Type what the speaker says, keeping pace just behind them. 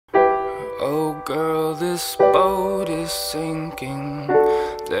girl, this boat is sinking.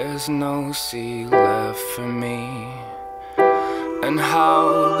 There's no sea left for me. And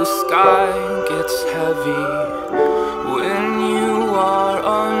how the sky gets heavy when you are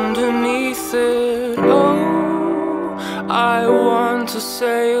underneath it. Oh, I want to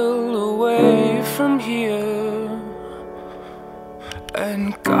sail away from here.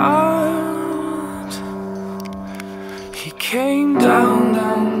 And God, He came down,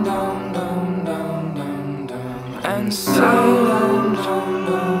 down, down, down, down, down, down, and sailed down, down,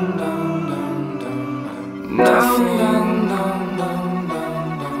 down, down, down, down, nothing down, down, down,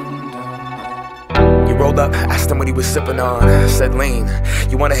 down, down, down. He rolled up, asked him what he was sipping on. Said, lean.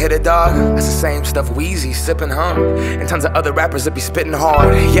 You wanna hit it, dog? That's the same stuff Wheezy sipping, huh? And tons of other rappers that be spitting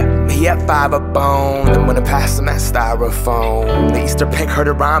hard. Yep, he had 5 up bone. Then when I passed him that styrofoam, the Easter pink heard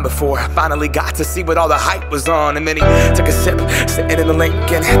it rhyme before I finally got to see what all the hype was on. And then he took a sip, sitting in the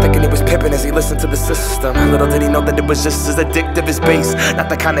Lincoln, thinking he was pippin' as he listened to the system. Little did he know that it was just as addictive as bass. Not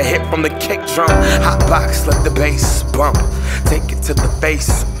the kind of hit from the kick drum. Hotbox, let the bass bump, take it to the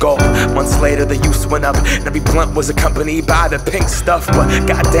face, go. Months later the use went up, and every blunt was accompanied by the pink stuff. But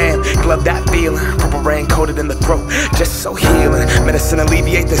goddamn, glove that feeling. Purple rain coated in the throat, just so healing. Medicine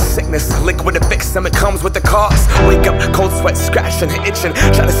alleviate the sickness, liquid to fix them, it comes with the cost. Wake up, cold sweat, scratching, itching,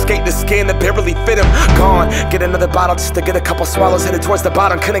 try to skate the skin that barely fit him. Gone, get another bottle just to get a couple swallows, headed towards the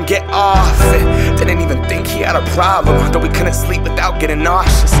bottom, couldn't get off it. Didn't even think he had a problem, though he couldn't sleep without getting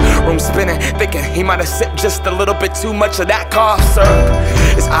nauseous. Room spinning, thinking he might have sipped just a little bit too much of that cough syrup.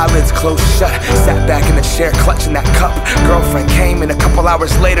 His eyelids closed shut, sat back in the chair clutching that cup. Girlfriend came in a couple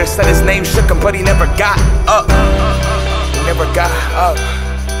hours later, said his name shook him, but he never got up. He never got up,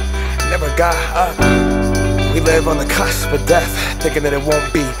 never got up. We live on the cusp of death, thinking that it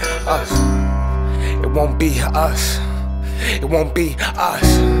won't be us. It won't be us. It won't be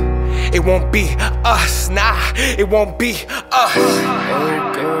us. It won't be us. Nah, it won't be us.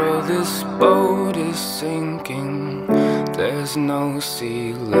 Oh girl, this boat is sinking. There's no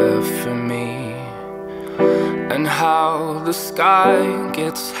sea left for me. And how the sky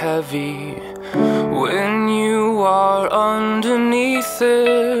gets heavy when you are underneath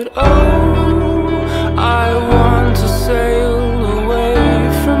it. Oh, I want to sail away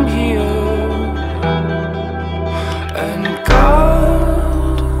from here. And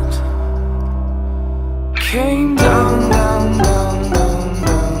God came down.